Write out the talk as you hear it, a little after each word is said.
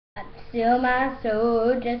I'd sell my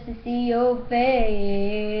soul just to see your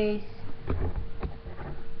face.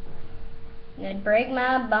 And I'd break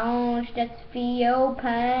my bones just to feel your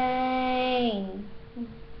pain.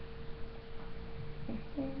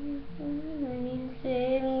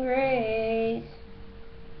 Saving grace.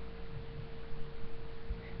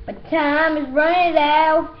 But time is running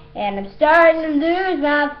out, and I'm starting to lose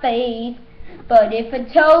my faith. But if I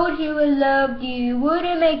told you I loved you, would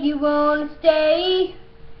it make you want to stay?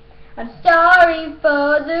 I'm sorry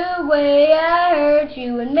for the way I hurt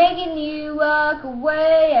you and making you walk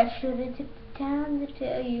away. I should have took the time to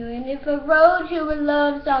tell you. And if I wrote you a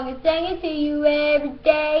love song and sang it to you every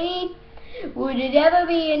day, would it ever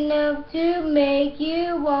be enough to make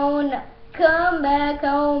you wanna come back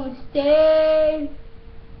home and stay?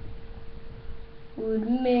 Would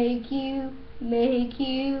make you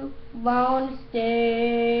wanna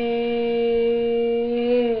stay?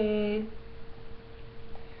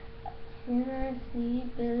 And I see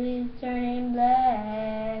Billy's turning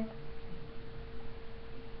black.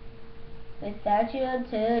 Without your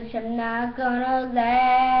touch, I'm not gonna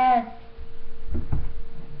last.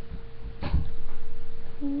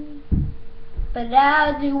 But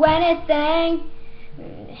I'll do anything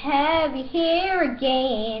to have you here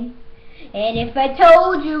again. And if I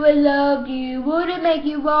told you I loved you, would it make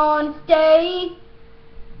you want to stay?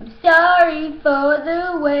 I'm sorry for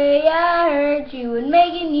the way I hurt you and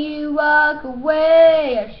making you walk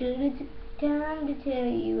away. I should have took the time to tell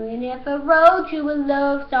you. And if I wrote you a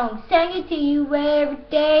love song, sang it to you every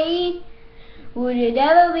day, would it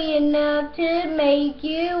ever be enough to make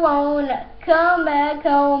you wanna come back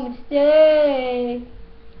home and stay?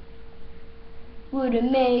 Would it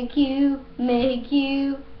make you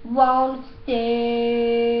wanna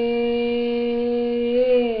stay?